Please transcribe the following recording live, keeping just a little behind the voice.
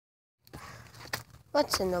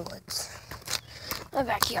What's in the woods? My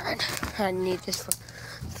backyard. I need this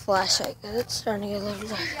flashlight because it's starting to get a little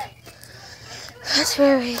dark. That's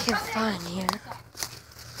where we can find here.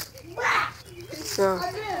 So,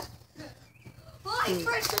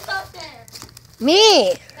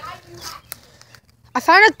 me! I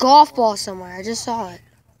found a golf ball somewhere. I just saw it.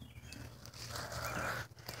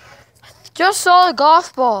 Just saw a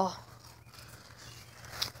golf ball.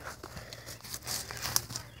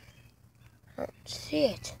 I don't see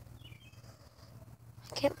it.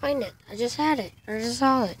 I can't find it. I just had it. I just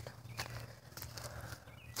saw it.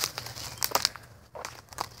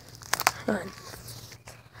 Hold on.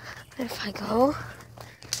 If I go,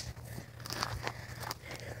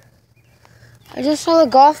 I just saw a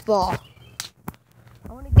golf ball.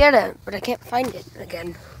 I want to get it, but I can't find it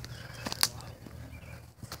again.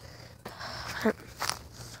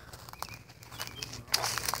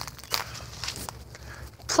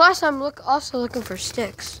 Plus, I'm also looking for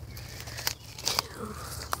sticks.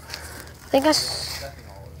 I think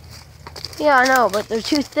yeah, I know, but they're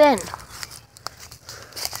too thin.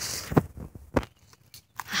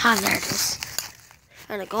 Ah, there it is.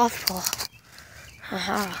 And a golf ball.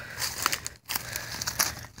 Haha.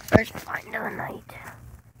 First find of the night.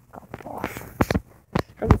 Golf ball.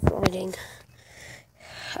 I'm sliding.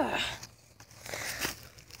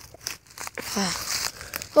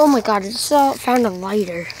 Oh my god, I just found a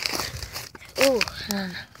lighter. Oh,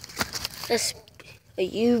 this a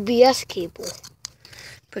UBS cable.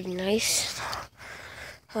 Pretty nice.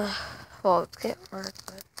 Well, it can't work,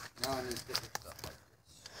 but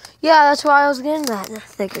yeah, that's why I was getting that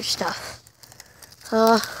thicker stuff.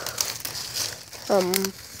 So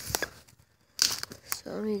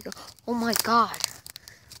there you go. Oh my god,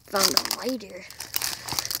 found a lighter.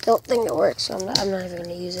 Don't think it works, so I'm not even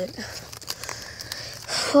gonna use it.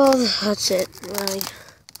 Well, that's it. I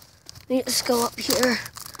need to go up here.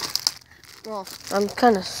 Well, I'm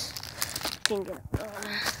kind of can get up.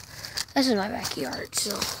 This is my backyard,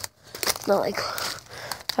 so not like I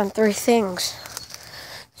found 3 things.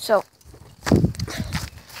 So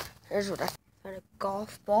here's what I found: a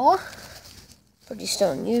golf ball, pretty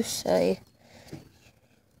still in use, a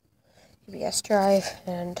UBS drive,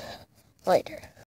 and lighter.